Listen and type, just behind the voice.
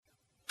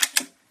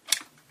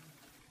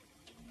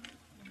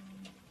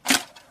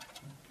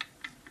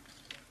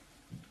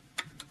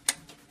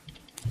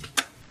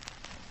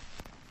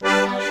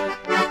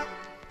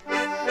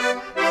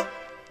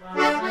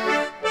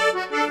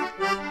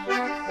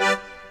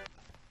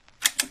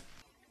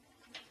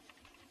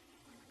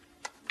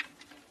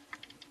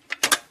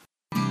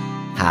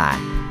Hi,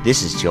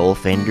 this is Joel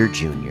Fender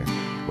Jr.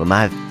 When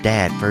my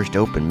dad first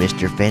opened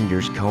Mr.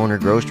 Fender's Corner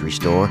Grocery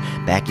Store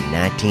back in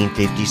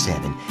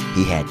 1957,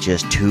 he had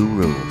just 2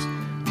 rules.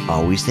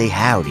 Always say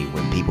howdy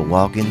when people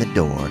walk in the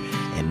door,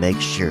 and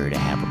make sure to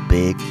have a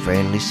big,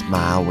 friendly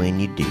smile when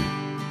you do.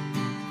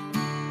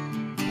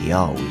 He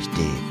always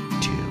did,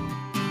 too.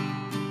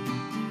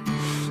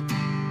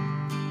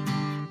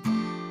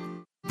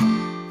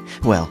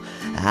 Well,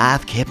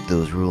 I've kept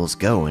those rules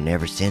going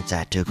ever since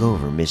I took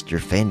over Mr.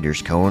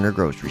 Fender's Corner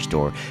Grocery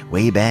Store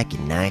way back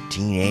in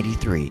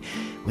 1983,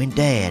 when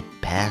Dad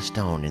passed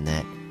on in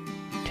that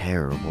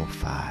terrible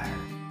fire.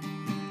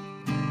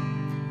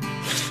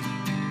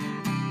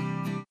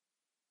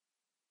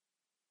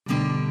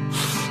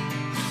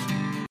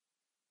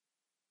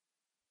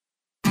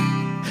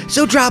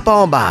 So drop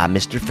on by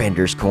Mr.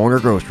 Fender's Corner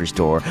Grocery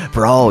Store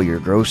for all your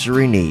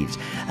grocery needs.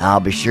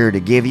 I'll be sure to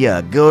give you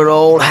a good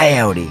old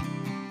howdy.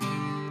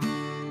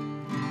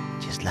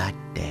 Just like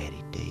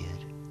Daddy did.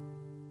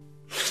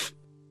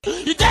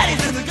 Your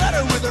daddy's in the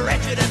gutter with the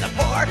wretched and the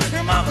poor.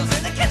 Your mama's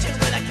in the kitchen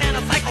with a can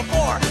of Cycle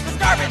 4. There's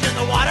garbage in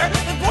the water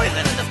and poison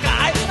in the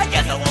sky. I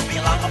guess it won't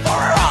be long before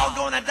we're all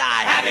gonna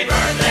die. Happy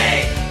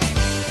birthday!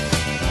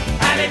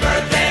 Happy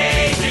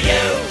birthday to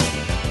you!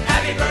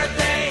 Happy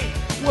birthday!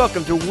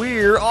 Welcome to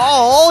We're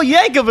All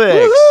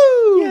Yankovics!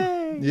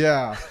 Woohoo!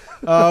 Yeah.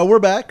 We're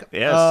back.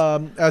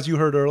 Yes. As you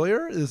heard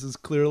earlier, this is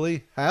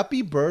clearly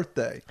Happy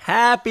Birthday.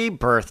 Happy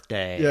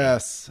birthday.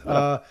 Yes.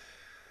 I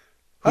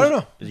don't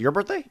know. Is it your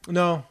birthday?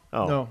 No.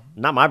 Oh, No.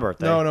 not my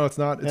birthday. No, it's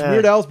not. It's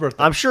Weird Al's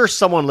birthday. I'm sure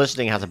someone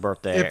listening has a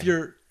birthday.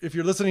 If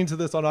you're listening to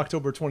this on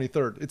October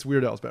 23rd, it's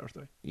Weird Al's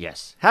birthday.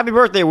 Yes. Happy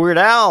birthday, Weird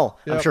Al.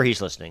 I'm Yep. sure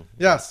he's listening.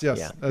 Yes. Yeah.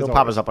 as He'll pop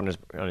always. us up on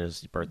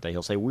his birthday.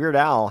 He'll say, Weird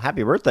Al,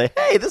 happy birthday.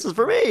 Hey, this is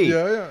for me.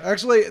 Yeah.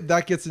 Actually,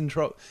 that gets in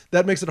trouble.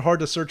 That makes it hard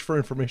to search for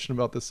information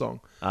about this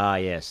song Ah,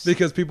 yes.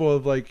 because people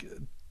have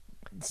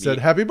said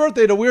Happy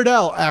Birthday to Weird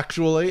Al,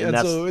 actually, and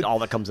that's so all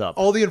that comes up.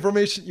 all the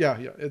information. Yeah.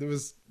 It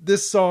was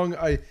this song.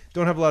 I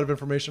don't have a lot of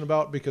information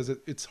about because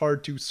it's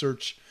hard to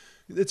search.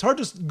 It's hard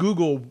to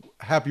Google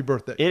Happy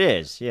Birthday. It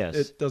is, yes.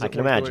 It doesn't I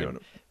can work the way imagine. on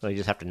it. Well, you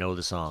just have to know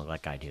the song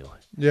like I do.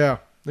 Yeah,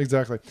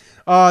 exactly.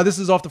 This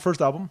is off the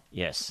first album.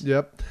 Yes.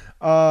 Yep.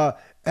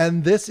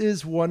 And this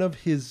is one of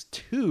his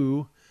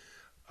 2.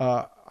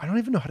 I don't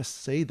even know how to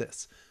say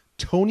this.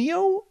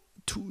 Tonio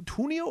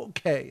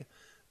K.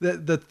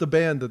 That's the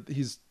band that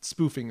he's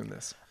spoofing in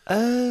this.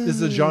 Oh. This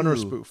is a genre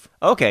spoof.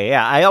 Okay,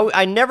 yeah.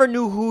 I never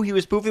knew who he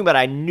was spoofing, but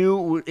I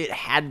knew it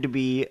had to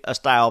be a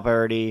style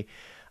parody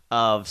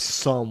of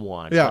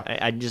someone. Yeah.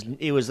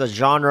 It was a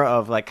genre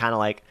of kind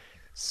of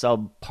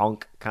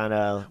sub-punk kind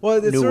of Well,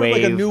 it's new sort wave.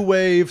 of like a new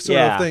wave sort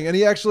Yeah. of thing. And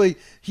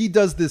he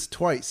does this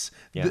twice.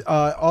 Yeah.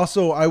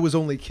 Also, I Was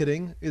Only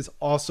Kidding is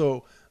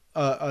also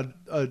a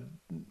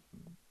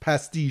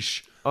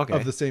pastiche Okay.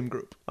 of the same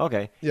group.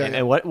 Okay. Yeah, and, yeah.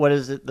 and what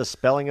is it, the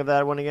spelling of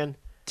that one again?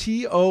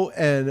 Tonio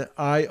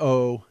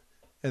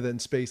and then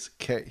space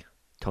K.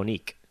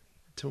 Tonique.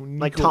 Tonico.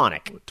 Like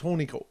tonic.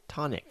 Tonico.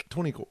 Tonic.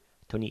 Tonico.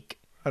 Tonique.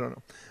 I don't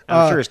know.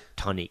 I'm sure it's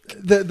tonique.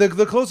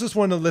 The closest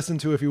one to listen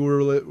to if you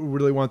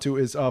really want to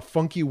is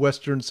Funky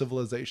Western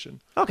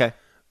Civilization. Okay.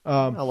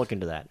 I'll look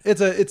into that.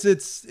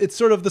 It's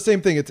sort of the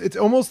same thing. It's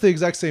almost the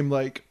exact same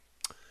Like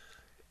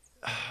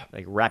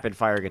rapid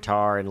fire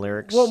guitar and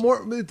lyrics. well,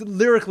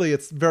 lyrically,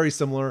 it's very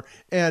similar,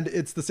 and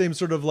it's the same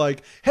sort of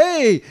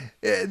hey,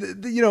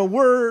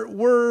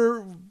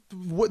 we're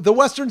the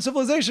Western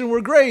civilization.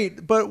 We're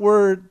great, but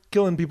we're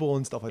killing people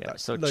and stuff like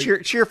that. So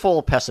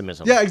cheerful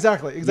pessimism. Yeah,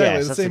 exactly. Yes, The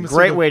that's same a sort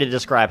great of- way to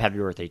describe Happy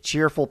Birthday.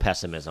 Cheerful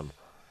pessimism.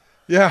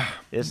 Yeah,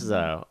 This is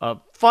a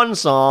fun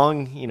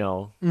song,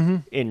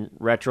 in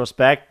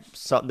retrospect.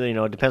 Something,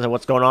 it depends on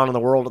what's going on in the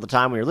world at the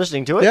time when you're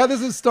listening to it. yeah.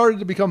 This has started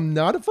to become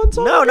not a fun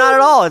song. No, again? not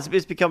at all. It's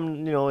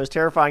become, as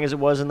terrifying as it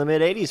was in the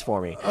mid-'80s for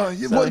me.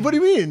 What do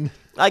you mean?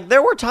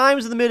 There were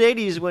times in the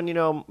mid-'80s when,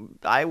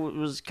 I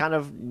was kind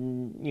of,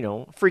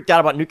 freaked out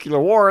about nuclear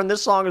war, and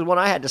this song is one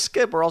I had to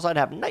skip or else I'd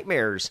have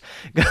nightmares.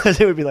 Because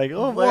it would be like,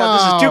 oh my God,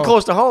 this is too Wow.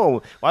 close to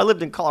home. Well, I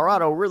lived in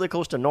Colorado, really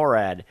close to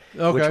NORAD,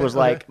 which was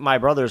my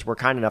brothers were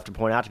kind enough to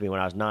point out to me when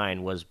I was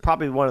 9, was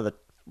probably one of the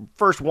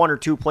first 1 or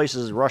 2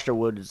 places Russia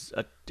was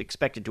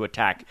expected to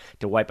attack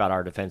to wipe out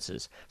our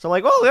defenses. So I'm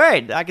like, well, all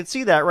right, I could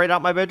see that right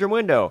out my bedroom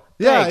window.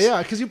 Thanks.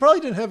 Yeah, because you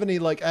probably didn't have any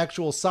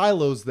actual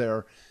silos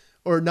there,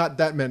 or not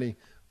that many.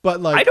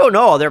 But I don't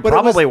know. There but it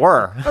was- probably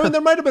were. I mean,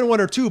 there might have been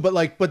 1 or 2,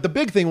 but the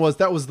big thing was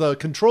that was the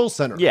control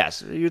center.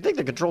 Yes, you'd think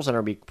the control center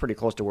would be pretty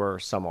close to where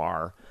some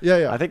are.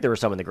 Yeah. I think there were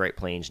some in the Great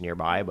Plains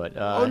nearby, but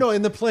Oh no,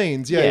 in the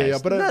plains. Yeah.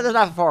 But they're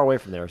not far away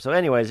from there. So,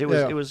 anyways, it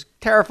Yeah. was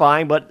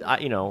terrifying, but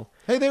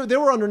hey, they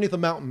were underneath a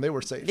mountain. They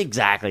were safe.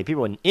 exactly.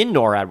 People in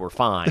NORAD were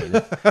fine.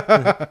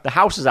 The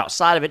houses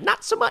outside of it,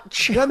 not so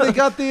much. And they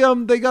got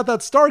that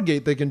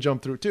Stargate they can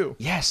jump through too.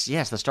 Yes, the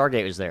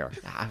Stargate was there.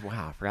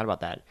 Wow, I forgot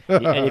about that.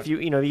 And if you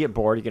get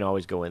bored, you can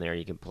always go in there.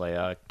 You can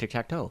play tic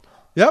tac toe.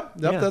 Yep,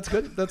 Yeah. that's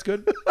good. That's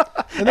good.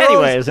 And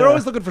Anyways, they're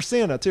always looking for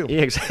Santa too.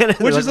 yeah,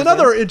 exactly. Which is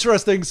another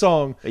interesting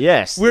song.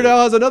 Yes. Weird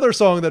Al has another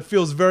song that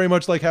feels very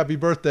much like Happy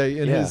Birthday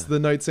in Yeah. his The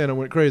Night Santa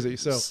Went Crazy.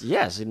 So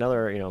Yes,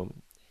 another,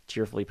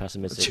 cheerfully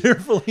pessimistic,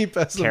 cheerfully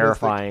pessimistic.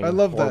 terrifying, I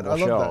love that. I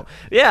horrible love show.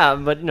 that. Yeah,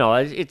 but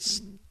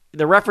it's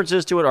the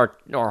references to it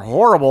are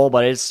horrible,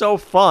 but it's so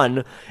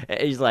fun.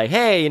 He's like,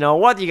 hey, you know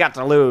what you got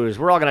to lose?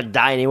 We're all gonna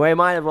die anyway.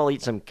 Might as well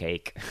eat some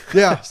cake.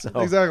 Yeah, So-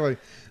 exactly.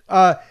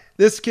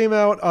 This came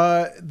out.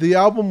 The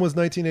album was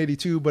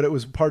 1982, but it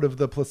was part of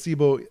the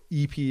Placebo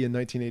EP in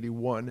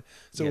 1981.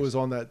 So it Yes. was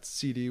on that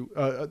CD.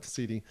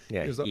 CD.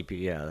 Yeah, It was EP.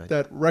 Yeah,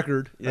 that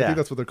record. I Yeah. think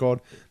that's what they're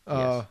called.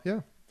 Yes. Yeah.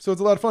 So it's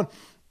a lot of fun.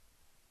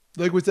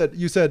 Like we said,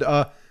 you said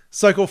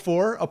Cycle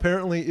 4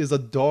 apparently is a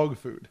dog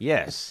food.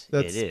 yes,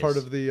 That's it is. part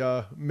of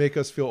the make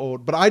us feel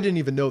old. But I didn't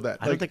even know that.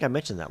 I don't think I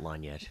mentioned that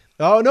line yet.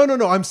 Oh,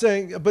 no. I'm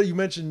saying, but you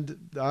mentioned,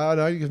 no,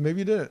 maybe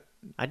you didn't.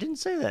 I didn't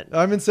say that.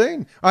 I'm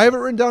insane. I have it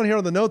written down here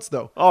on the notes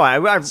though. Oh,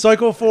 I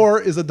Cycle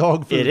 4 is a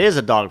dog food. it is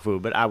a dog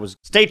food, but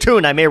stay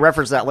tuned. I may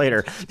reference that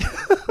later.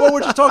 Well,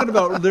 we're just talking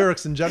about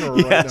lyrics in general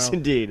right Yes, now.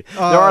 indeed.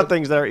 There are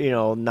things that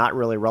are, not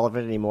really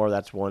relevant anymore.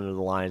 That's one of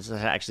the lines.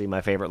 That's actually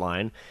my favorite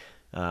line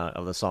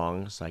of the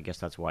song. So I guess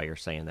that's why you're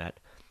saying that.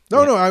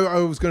 No, I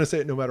was going to say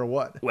it no matter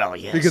what. Well,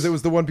 yes. Because it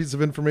was the one piece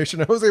of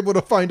information I was able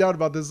to find out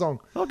about this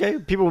song. Okay,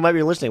 people who might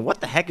be listening, what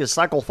the heck is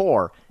Cycle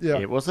 4? Yeah.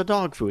 It was a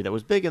dog food that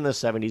was big in the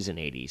 70s and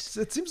 80s.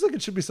 It seems like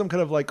it should be some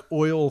kind of like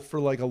oil for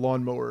like a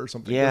lawnmower or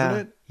something, Yeah.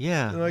 doesn't it?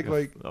 Yeah.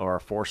 Like or a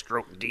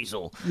 4-stroke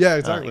diesel. yeah,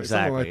 exactly.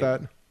 Something like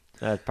that.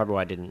 That's probably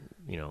why I didn't,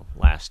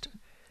 last.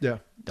 Yeah.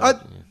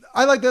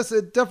 I like this.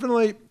 It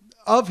definitely,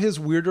 of his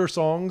weirder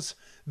songs,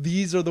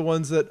 these are the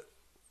ones that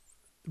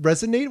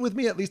resonate with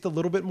me at least a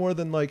little bit more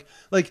than like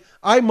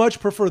I much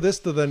prefer this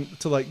to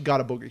like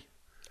Got a Boogie.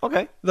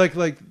 Okay. Like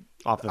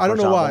Off the I don't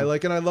first know why. album.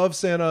 Like, and I love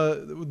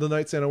Santa, The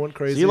Night Santa Went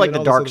Crazy. So you like and the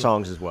all this dark other-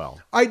 songs as well.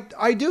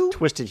 I do.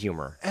 Twisted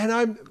humor. And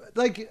I'm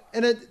like,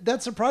 and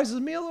that surprises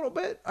me a little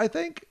bit, I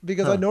think,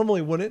 because I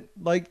normally wouldn't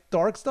like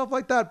dark stuff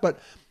like that. But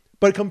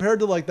compared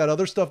to like that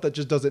other stuff that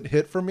just doesn't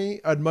hit for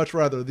me, I'd much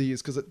rather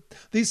these because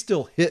these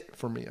still hit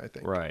for me, I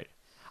think. Right.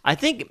 I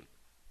think,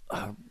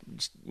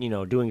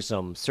 doing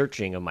some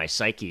searching of my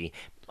psyche,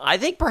 I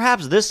think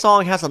perhaps this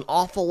song has an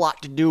awful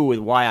lot to do with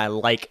why I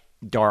like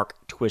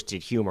dark,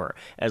 twisted humor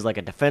as like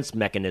a defense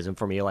mechanism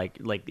for me. Like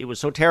it was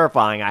so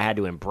terrifying, I had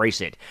to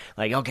embrace it.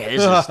 Like, okay,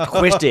 this is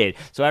twisted.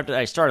 So after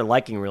I started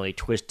liking really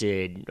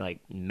twisted, like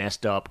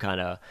messed up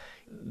kind of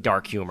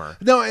dark humor.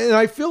 No, and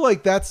I feel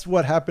like that's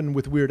what happened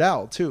with Weird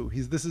Al too.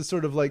 This is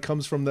sort of like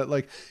comes from that,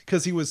 like,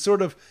 because it was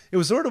sort of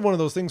one of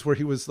those things where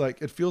he was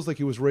like, it feels like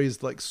he was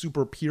raised like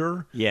super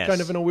pure, Yes. kind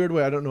of in a weird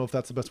way. I don't know if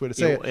that's the best way to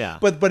say it. Yeah.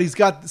 But he's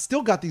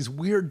still got these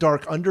weird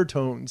dark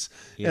undertones,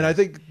 and I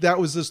think that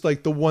was just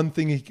like the one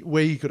thing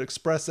way he could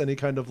express any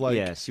kind of like.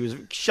 Yes, he was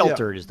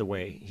sheltered is the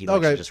way he likes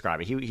Okay. to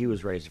describe it. He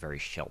was raised very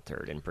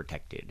sheltered and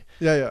protected.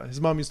 Yeah. His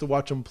mom used to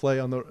watch him play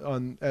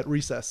at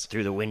recess.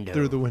 Through the window.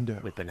 Through the window.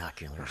 With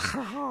binoculars.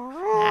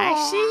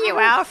 I see you,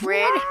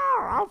 Alfred.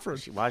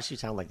 Alfred. Why does she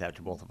sound like that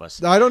to both of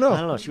us? I don't know. I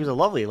don't know. She was a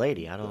lovely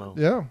lady. I don't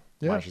know.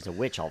 Yeah. Why she's a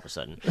witch all of a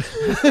sudden.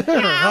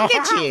 I'll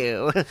get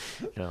you.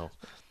 No.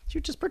 She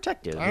was just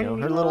protective. Her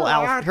little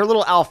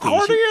Alfie.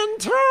 Accordion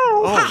too.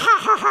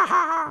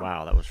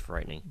 Wow, that was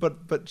frightening.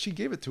 But she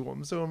gave it to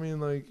him, so I mean,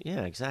 like,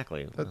 Yeah,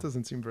 exactly. that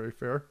doesn't seem very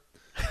fair.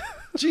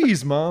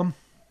 Jeez, Mom.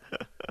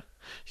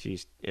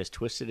 She's as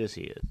twisted as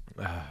he is.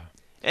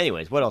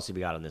 Anyways, what else have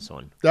you got on this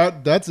one?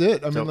 That's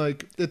it. I mean,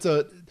 like, it's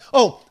the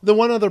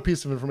one other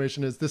piece of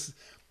information is this.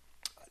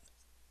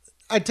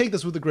 I take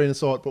this with a grain of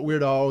salt, but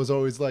Weird Al was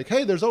always like,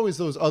 hey, there's always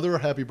those other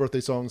happy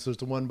birthday songs. There's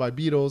the one by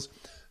Beatles.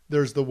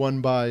 There's the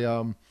one by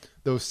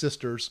those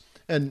sisters.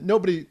 And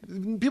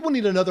people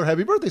need another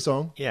happy birthday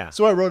song. Yeah.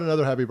 So I wrote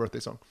another happy birthday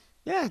song.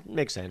 Yeah, it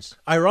makes sense.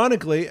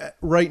 Ironically,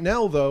 right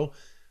now, though,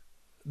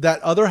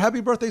 that other happy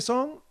birthday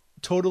song,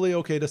 totally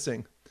okay to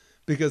sing.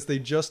 Because they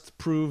just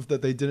proved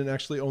that they didn't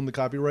actually own the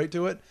copyright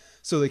to it,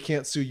 so they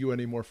can't sue you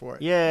anymore for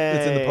it. Yay.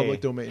 It's in the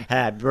public domain.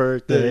 Happy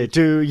birthday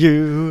to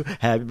you.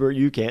 Happy birthday.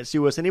 You can't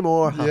sue us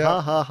anymore. Ha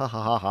Yeah. ha ha ha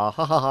ha ha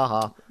ha ha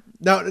ha.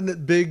 Now, in the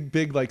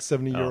big like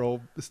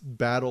 70-year-old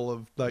battle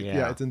of like,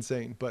 Yeah. it's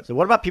insane. But So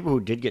what about people who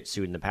did get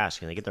sued in the past?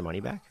 Can they get their money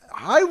back?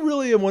 I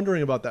really am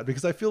wondering about that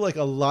because I feel like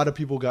a lot of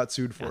people got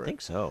sued for I it. think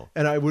so.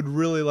 And I would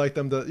really like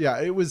them to,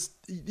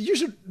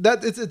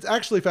 it's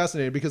actually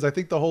fascinating because I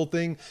think the whole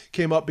thing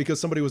came up because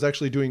somebody was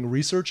actually doing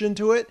research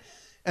into it.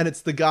 And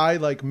it's the guy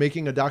like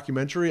making a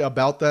documentary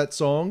about that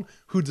song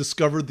who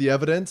discovered the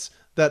evidence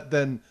that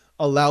then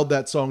allowed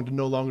that song to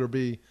no longer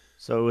be.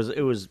 So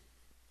it was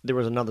there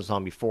was another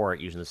song before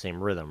it using the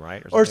same rhythm,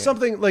 right? Or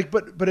something like,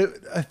 but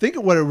I think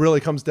what it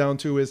really comes down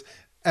to is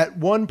at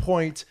one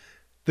point,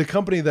 the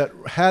company that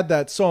had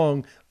that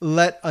song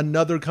let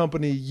another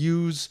company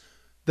use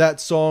that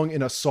song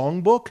in a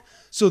songbook.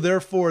 So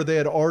therefore they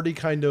had already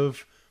kind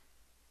of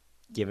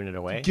Giving it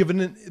away?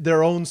 given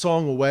their own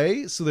song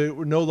away. So they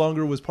were no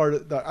longer was part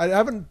of that. I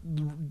haven't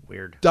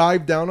Weird.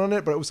 dived down on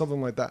it, but it was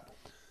something like that.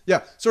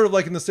 Yeah, sort of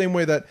like in the same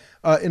way that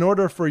in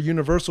order for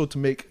Universal to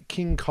make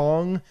King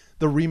Kong,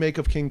 the remake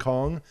of King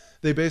Kong,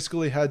 they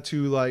basically had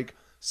to like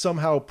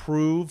somehow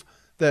prove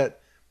that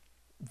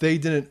they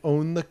didn't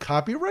own the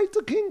copyright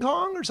to King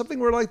Kong or something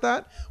like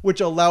that,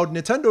 which allowed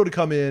Nintendo to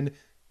come in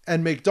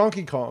and make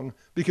Donkey Kong,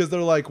 because they're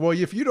like, well,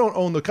 if you don't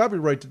own the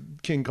copyright to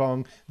King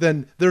Kong,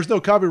 then there's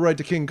no copyright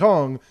to King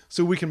Kong,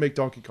 so we can make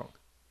Donkey Kong.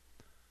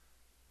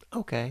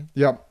 Okay.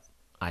 Yeah.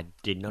 I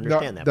didn't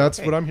understand that. That's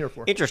Okay. what I'm here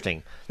for.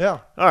 Interesting. Yeah.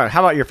 All right.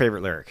 How about your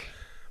favorite lyric?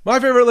 My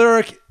favorite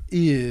lyric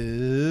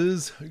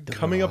is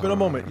coming up in a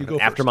moment. You go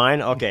After first.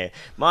 mine? Okay.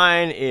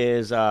 Mine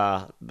is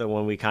the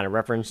one we kind of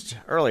referenced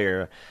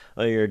earlier.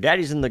 Your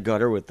daddy's in the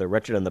gutter with the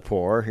wretched and the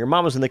poor. Your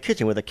mama's in the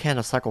kitchen with a can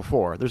of Cycle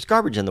 4. There's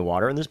garbage in the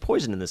water and there's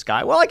poison in the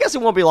sky. Well, I guess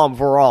it won't be long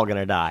before we're all going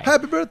to die.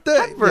 Happy birthday.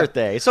 Happy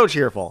birthday. So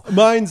cheerful. Yeah.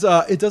 Mine's,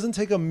 it doesn't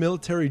take a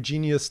military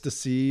genius to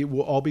see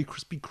we'll all be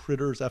crispy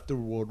critters after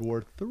World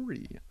War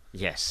III.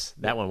 Yes.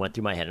 That one went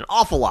through my head an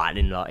awful lot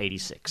in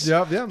 86.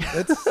 Yeah.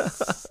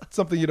 It's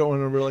something you don't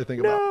want to really think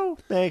about. No,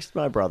 thanks to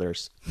my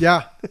brothers.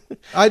 Yeah.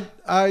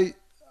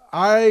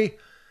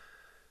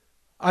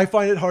 I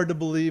find it hard to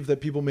believe that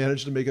people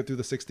managed to make it through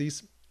the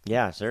 60s.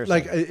 Yeah,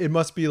 seriously. Like it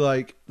must be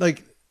like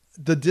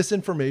the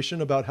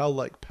disinformation about how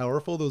like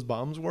powerful those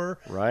bombs were,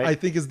 Right. I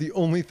think is the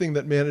only thing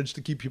that managed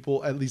to keep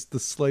people at least the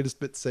slightest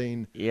bit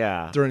sane.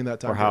 Yeah. During that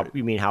time Or how period.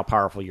 you mean how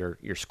powerful your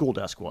school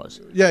desk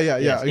was. Yeah,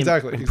 Yes,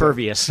 exactly.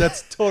 impervious.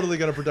 That's totally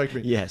going to protect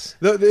me. Yes.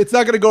 It's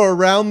not going to go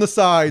around the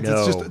sides.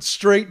 No. It's just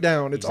straight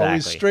down. It's always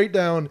Exactly. straight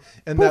down,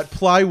 and that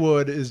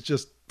plywood is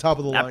just top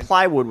of the That line.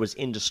 plywood was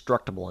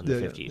indestructible in the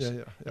Yeah,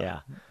 50s. yeah.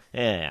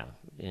 Yeah.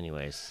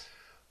 Anyways.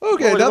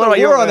 Okay, What now about that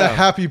your- we're on a yeah.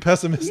 happy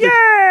pessimistic.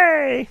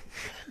 Yay!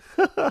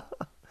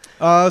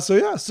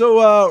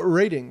 So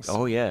ratings.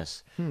 Oh,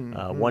 yes.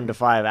 1 to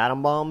 5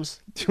 atom bombs.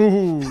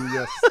 Ooh,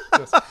 yes.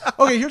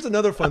 Okay, here's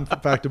another fun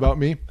fact about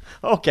me.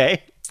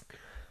 Okay.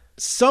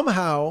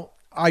 Somehow,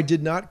 I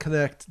did not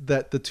connect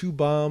that the two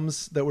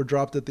bombs that were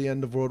dropped at the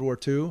end of World War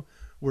II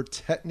were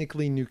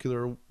technically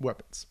nuclear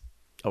weapons.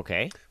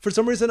 Okay. For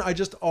some reason, I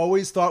just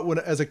always thought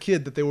as a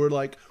kid that they were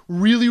like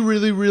really,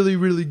 really, really,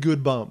 really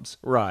good bombs.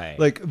 Right.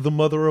 Like the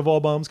mother of all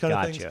bombs kind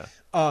of Gotcha.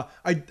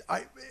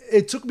 things.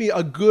 It took me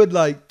a good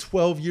like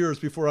 12 years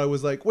before I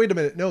was like, wait a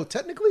minute, no,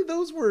 technically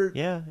those were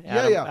Yeah.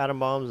 yeah. Atom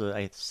bombs,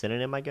 a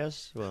synonym, I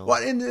guess. Well,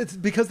 And it's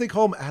because they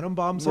call them atom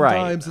bombs Right.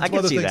 sometimes. It's I one can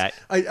of the see things. that.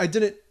 I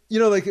didn't,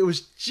 like it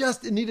was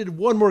just, it needed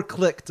one more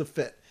click to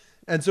fit.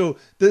 And so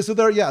there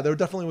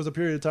definitely was a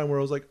period of time where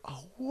I was like,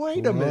 oh,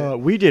 wait a minute.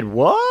 we did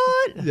what?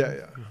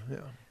 Yeah.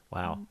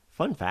 Wow.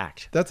 Fun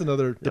fact. That's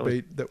another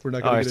debate that we're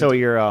not All going right. to get So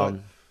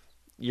into.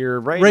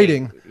 your But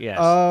rating. rating. Yes.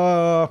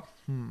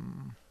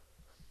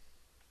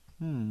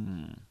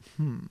 I'm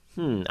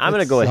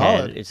gonna go solid.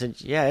 ahead.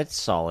 It's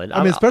solid. I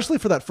mean, especially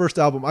for that first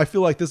album, I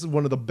feel like this is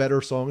one of the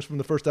better songs from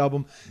the first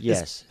album.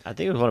 yes, I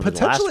think it was one of the last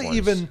Potentially ones.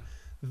 even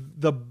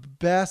the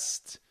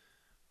best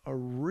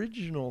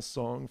original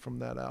song from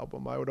that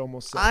album, I would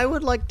almost say. I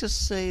would like to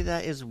say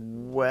that as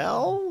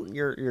well.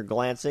 You're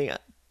glancing.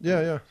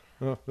 Yeah.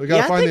 Oh, we Yeah,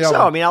 gotta I find think the so.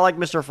 album. I mean, I like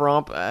Mr.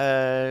 Frump.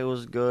 It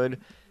was good.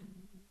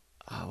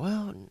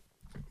 Well,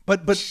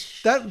 But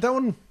that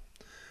one,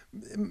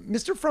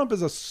 Mr. Frump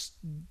is a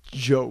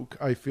joke.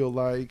 I feel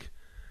like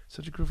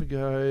such a goofy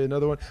guy.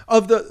 Another one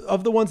of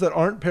the ones that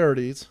aren't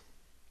parodies.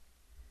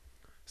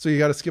 So you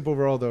got to skip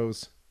over all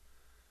those.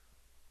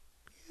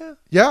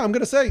 Yeah. I'm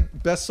gonna say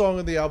best song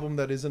of the album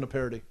that isn't a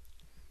parody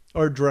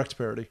or a direct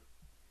parody.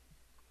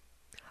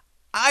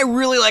 I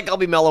really like "I'll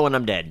Be Mellow When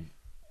I'm Dead."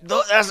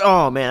 That's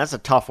a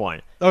tough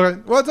one.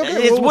 Okay, well it's okay.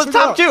 It's We'll figure it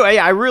top out. two.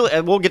 Yeah,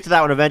 we'll get to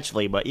that one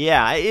eventually, but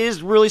yeah, it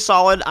is really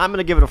solid. I'm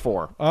gonna give it a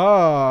 4.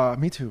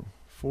 Me too.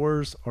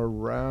 4s are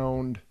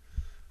round.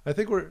 I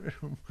think we're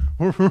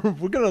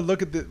gonna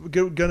look at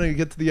gonna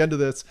get to the end of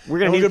this. We're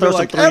gonna and need to be throw some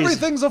like threes.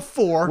 everything's a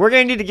 4. We're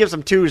gonna need to give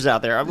some 2s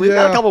out there. We've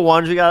got Yeah. a couple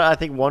 1s. We got I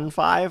think 1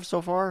 5 so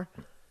far.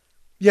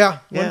 Yeah,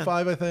 Yeah.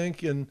 1.5 I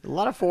think, and A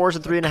lot of 4s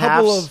and 3.5s. a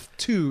couple of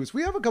 2s.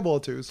 We have a couple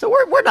of 2s. So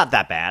we're not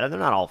that bad. They're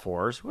not all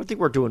 4s. I think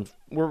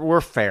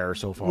we're fair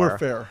so far. We're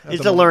fair at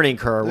It's the a moment. learning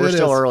curve. We're It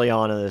still is. early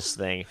on in this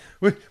thing.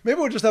 Maybe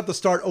we'll just have to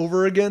start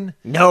over again.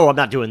 No, I'm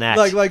not doing that.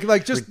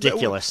 Like just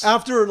ridiculous.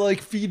 after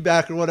like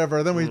feedback or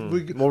whatever. Then We'll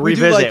we do,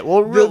 revisit.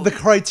 like, the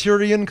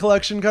Criterion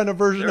Collection kind of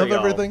version There of we go.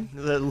 everything.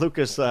 The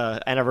Lucas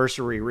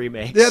anniversary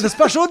remakes. Yeah, the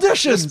special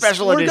editions.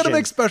 special We're editions. gonna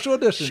make special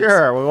editions.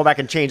 Sure, we'll go back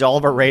and change all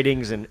of our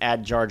ratings and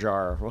add Jar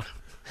Jar.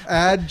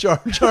 Add Jar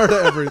Jar to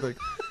everything.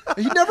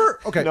 He never.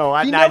 Okay. No,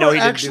 I he know never he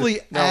didn't do- actually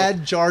no.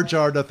 add Jar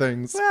Jar to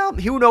things. Well,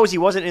 who knows? He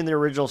wasn't in the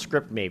original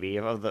script, maybe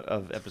of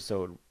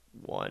episode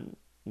 1.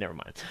 Never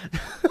mind.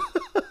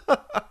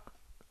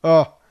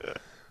 Oh,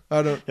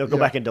 I don't. He'll go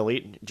yeah. back and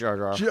delete Jar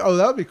Jar. Oh,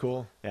 that'd be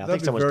cool. Yeah, I That'd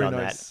think be someone's very done that.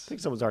 I nice. think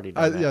someone's already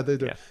done that. Yeah, they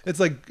do. Yeah. It's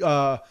like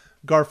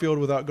Garfield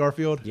without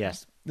Garfield.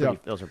 Yes. Yeah.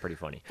 Those are pretty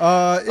funny. If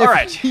All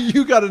right.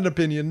 you got an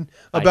opinion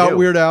I about do.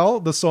 Weird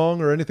Al, the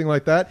song, or anything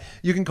like that,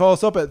 you can call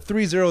us up at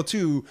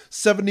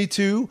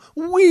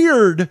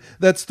 302-72-WEIRD.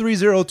 That's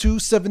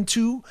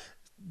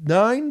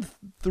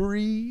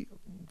 302-729-3444.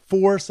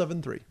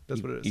 473.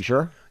 That's what it is. You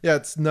sure? Yeah,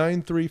 it's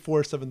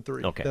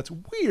 93473. Okay. That's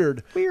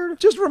weird. Weird.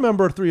 Just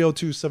remember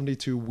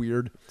 30272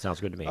 weird.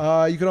 Sounds good to me.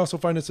 You can also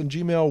find us on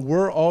Gmail.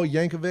 We're all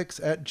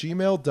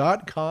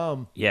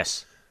yankovics@gmail.com.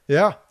 Yes.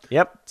 Yeah.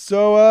 Yep.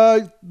 So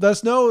let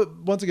us know,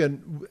 once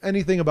again,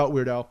 anything about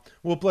Weird Al.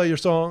 We'll play your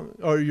song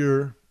or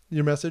your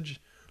message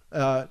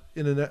in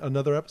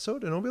another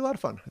episode, and it'll be a lot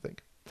of fun, I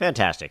think.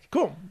 Fantastic.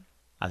 Cool.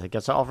 I think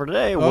that's all for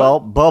today. Well,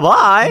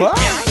 bye-bye. Bye.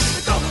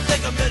 It's almost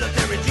like a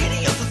military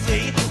genius to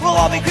see. We'll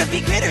all be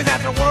crispy critters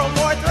after World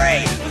War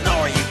III. There's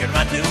nowhere you can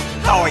run to,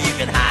 nowhere you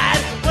can hide.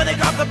 When they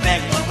drop the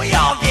big one, we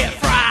all get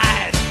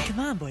fried. Come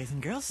on, boys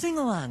and girls, sing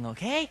along,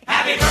 okay?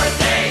 Happy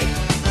birthday!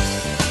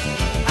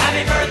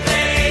 Happy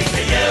birthday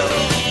to you!